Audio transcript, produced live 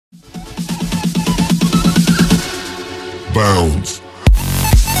bounds.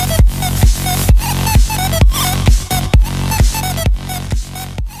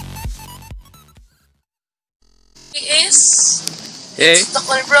 Hey.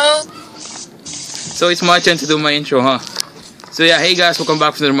 Bro. So it's my turn to do my intro, huh? So yeah, hey guys, welcome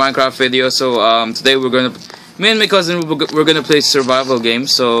back to the Minecraft video. So today me and my cousin, we're gonna play survival game.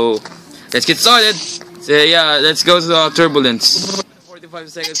 So let's get started. So yeah, let's go to the turbulence. 45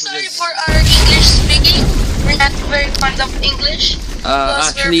 seconds for Sorry this. for our English speaking. We're not very fond of English.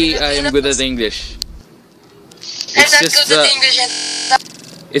 Actually, I am good at English. I'm It's not just good at English.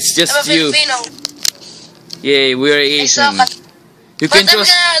 it's I'm just a you. Filipino. Yeah, we are I Asian. suck at- You But can I'm trust,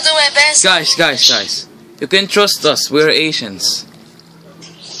 gonna do my best. guys. You can trust us. We are Asians.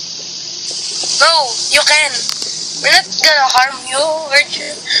 No, you can. We're not gonna harm you. We're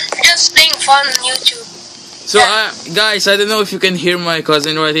just playing fun on YouTube. So guys, I don't know if you can hear my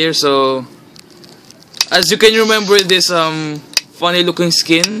cousin right here. So as you can remember this funny looking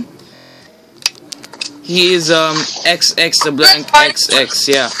skin, he is XX the blank XX,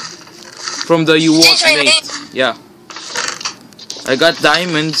 yeah, from the You Want Change my Mate, name. yeah. I got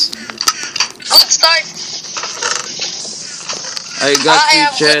diamonds. Good start. I got I two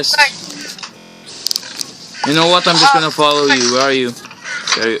have good chests. start. You know what? I'm just gonna follow you. Where are you?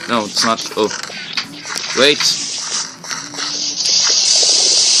 No, it's not. Oh, wait.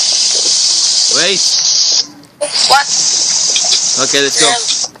 What? Okay, let's go.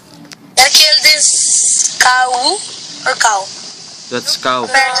 Gotta kill this cow or cow. That's cow.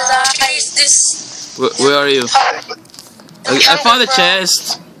 Compared to the guys, this. Where are you? I found a bro.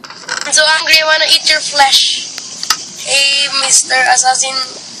 chest. I'm so hungry, I wanna eat your flesh. Hey, Mr. Assassin.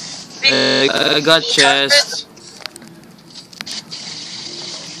 I got chest.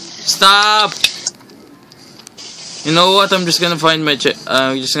 Stop! You know what? I'm just gonna find my just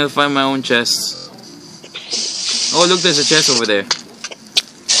gonna find my own chest. Oh, look, there's a chest over there.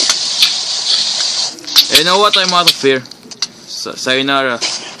 You know what? I'm out of here. Sayonara.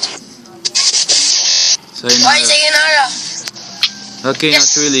 Why sayonara? Okay,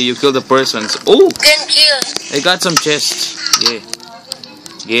 Yes. not really. You killed the persons. Oh! Can kill. I got some chests. Yeah.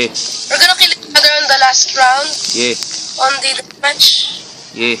 We're gonna kill each other on the last round. Yeah. On the match.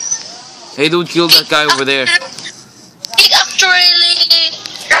 Yeah. Hey, dude, kill that guy over there. It actually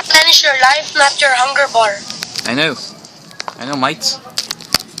replenish your life, not your hunger bar. I know, mates.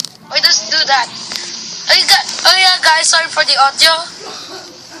 Why does it do that? Oh yeah, guys, sorry for the audio.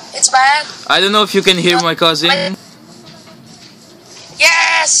 It's bad. I don't know if you can hear my cousin.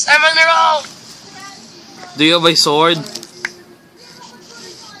 Yes, I'm on the roll. Do you have a sword?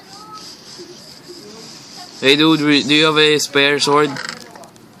 Hey, dude, do you have a spare sword?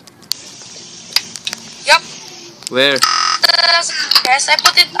 Yup. Where? Yes, I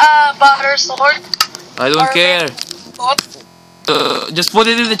put it butter sword. I don't care. Just put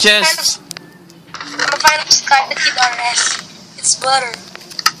it in the chest. I'm a fan of Sky Kid RS. It's butter.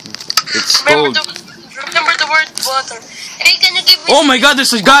 It's cold. Remember the word butter. Hey, can you give me? Oh my God,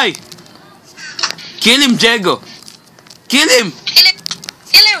 there's a guy. Kill him, Diego. Kill him. Kill him!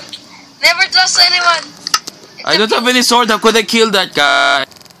 Kill him! Never trust anyone. I don't have any sword. How could I kill that guy?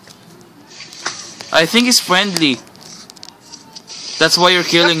 I think he's friendly. That's why you're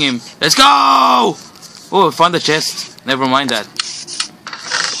killing him. Let's go! Oh, I found the chest. Never mind that.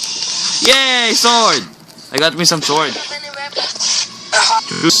 Yay, sword! I got me some sword. Many weapons.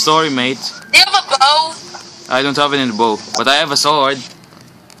 True story, mate. Do you have a bow? I don't have it in the bow, but I have a sword.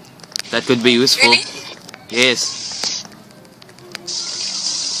 That could be useful. Really? Yes.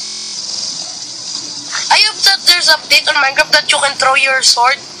 I hope that there's an update on Minecraft that you can throw your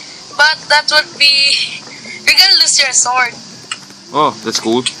sword, but that would be... You're gonna lose your sword. Oh, that's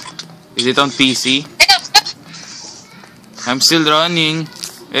cool. Is it on PC? I'm still running.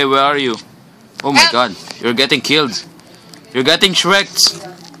 Hey, where are you? Oh my God, you're getting killed. You're getting shreked.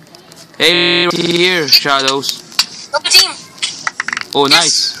 Hey, here, shadows. No team. Oh, Yes.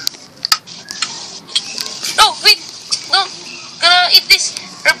 nice. No, wait. No. Gonna eat this.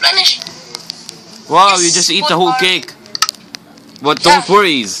 Replenish. Wow, Yes, you just eat the food whole bar. cake. But don't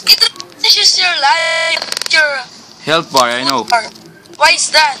worry. It replenishes your life. Your Health bar, I food know. bar. Why is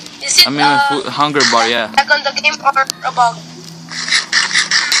that? Is it I mean, hunger bar, yeah. back on the game or about?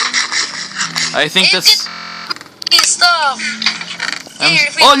 I think that's... Stuff. Here,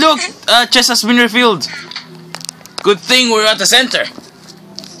 if we- Oh, look! Chest has been refilled. Good thing we're at the center.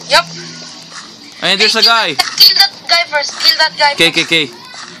 Yup. And there's a guy. Kill that guy first. Kill that guy. KKK.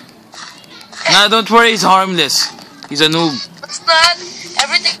 Nah, don't worry, he's harmless. He's a noob. It's not.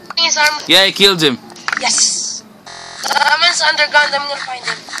 Everything is harmless. Yeah, I killed him. Yes. Man's underground. I'm gonna find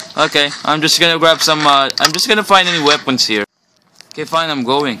him. Okay, I'm just gonna grab some, I'm just gonna find any weapons here. Okay, fine, I'm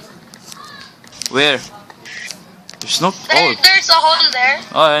going. Where? There's no... Oh. There's a hole there.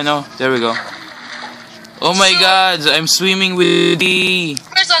 Oh, I know. There we go. Oh my god, I'm swimming with the...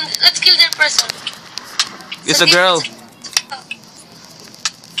 Person, let's kill that person. It's a girl.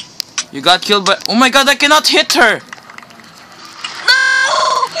 You got killed by... Oh my god, I cannot hit her!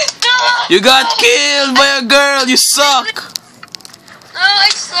 No! No! You got killed by a girl, you suck! No, I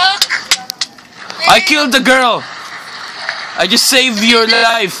suck. I killed the girl! I just saved your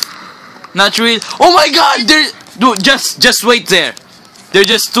life! Not real. Oh my god, there... Dude, just wait there. There are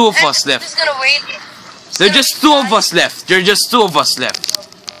just two of us left. I'm just gonna wait. There are just two of us left. There are just two of us left.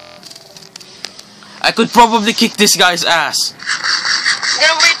 I could probably kick this guy's ass. I'm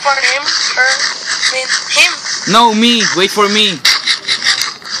gonna wait for him. Or, him. No, me. Wait for me.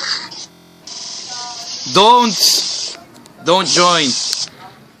 Don't join.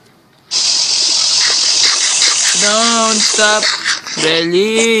 Don't stop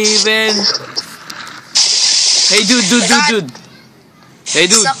believing. Hey dude. Hey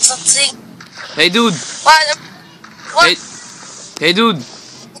dude. Hey dude. What? Hey dude.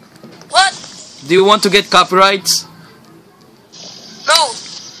 What? Do you want to get copyrights? No.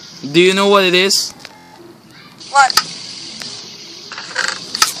 Do you know what it is? What?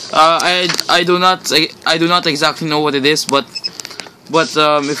 I do not exactly know what it is, but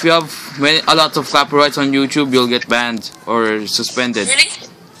if you have a lot of copyrights on YouTube, you'll get banned or suspended. Really?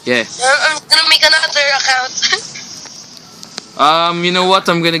 Yeah. I'm gonna make another account. You know what?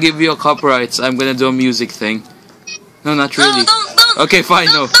 I'm gonna give you a copyrights. I'm gonna do a music thing. No, not really. No, don't. Okay, fine.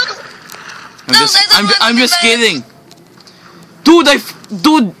 No. I'm just kidding. Dude,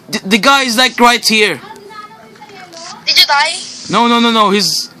 the guy is like right here. Did you die? No.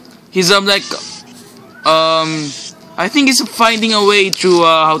 He's like I think he's finding a way through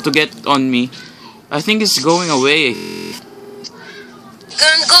how to get on me. I think it's going away.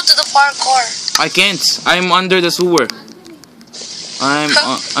 Gonna go to the parkour. I can't. I'm under the sewer.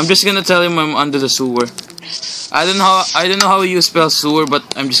 I'm just gonna tell him I'm under the sewer. I don't know how you spell sewer, but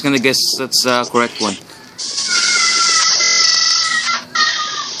I'm just gonna guess that's the correct one.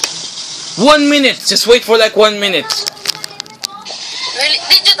 1 minute. Just wait for like 1 minute. Really?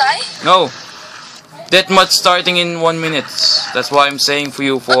 Did you die? No. That much starting in 1 minute. That's why I'm saying for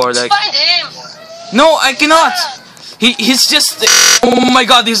you for like. Find him. No, I cannot. He's just. Oh my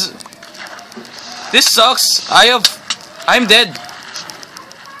god, this sucks. I'm dead.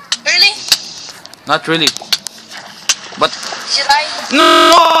 Really? Not really. But Did you die?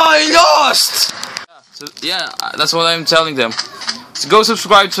 no, I lost. So yeah, that's what I'm telling them. So go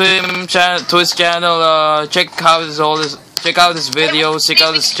subscribe to him, to his channel. Check out his videos. Check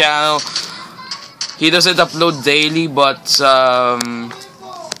out his channel. He doesn't upload daily, but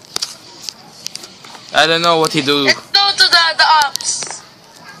I don't know what he do. Let's go to the ops.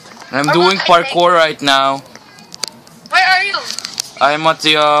 I'm doing parkour right now. Where are you? I'm at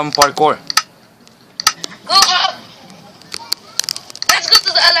the parkour. Go up. Let's go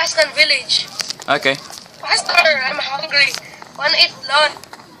to the Alaskan village. Okay. Faster, I'm hungry. Wanna eat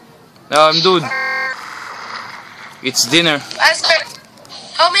lunch? Dude, it's dinner. Faster.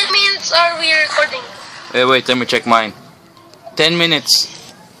 How many minutes are we recording? Wait, let me check mine. 10 minutes.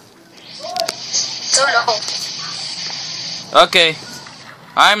 So long. Okay.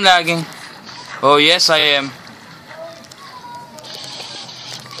 I'm lagging. Oh yes, I am.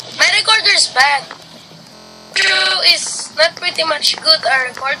 My recorder is bad. Is not pretty much good a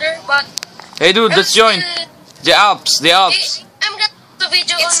recorder, but Hey dude, let's join. The Alps. I'm gonna do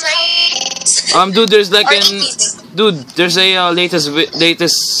video on dude, there's like there's a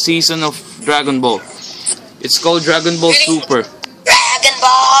latest season of Dragon Ball. It's called Dragon Ball Super. Dragon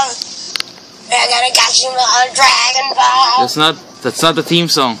Ball. We're gonna catch you on Dragon Ball. That's not the theme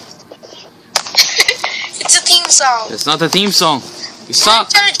song. It's a theme song. It's not a theme song. You suck.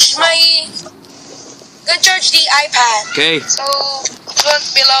 Gonna charge the iPad. Okay. So it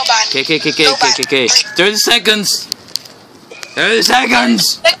won't be low band. Okay. 30 seconds. 30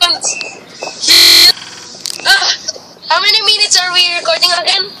 seconds. How many minutes are we recording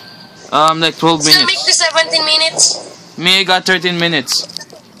again? Like 12 Still make minutes. the 17 minutes. Me, I got 13 minutes.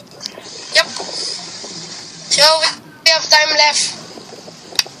 Yep. So we have time left.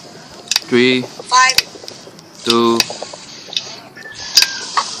 3, 5. 2.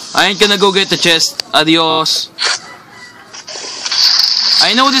 I ain't gonna go get the chest. Adios.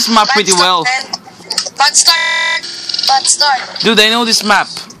 I know this map pretty well. Bad start. Dude, I know this map.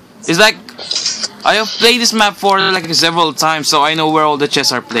 It's like I have played this map for like several times, so I know where all the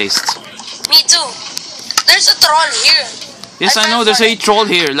chests are placed. Me too. There's a troll here. Yes, I know. There's a troll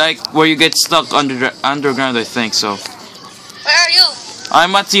here, like where you get stuck underground. I think so. Where are you?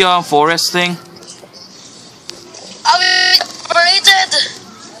 I'm at the forest thing. Operated.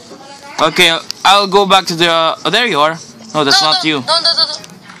 Okay, I'll go back to the. Oh, there you are. No, that's not you. No.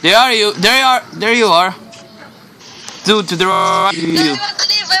 There are you. There you are. Dude, to the right. No,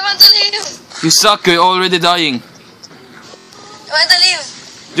 I want to leave. You suck. You're already dying. I want to leave.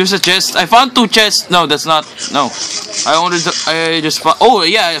 There's a chest. I found 2 chests. No, that's not. No. I just found. Oh,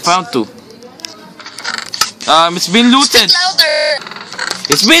 yeah, I found 2. It's been looted. Speak louder.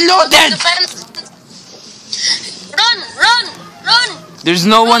 It's been looted. Run. There's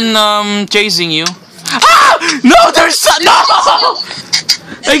no one chasing you. Ah! No, there's no.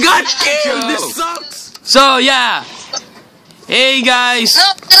 I got killed. This sucks. So yeah. Hey guys.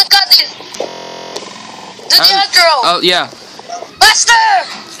 No, cut it. Do the outro. Oh yeah. Master.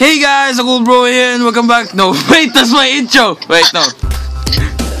 Hey guys, a cool bro here and welcome back. No, wait, that's my intro. Wait, no.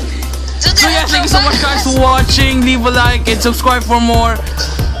 So yeah, thank you so much guys for watching. Leave a like and subscribe for more.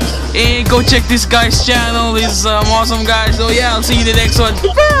 And go check this guy's channel. He's awesome guy. So yeah, I'll see you in the next one.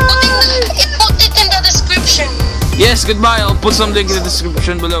 Put it in the description. Yes, goodbye. I'll put some link in the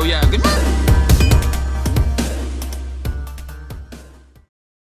description below. Yeah, goodbye.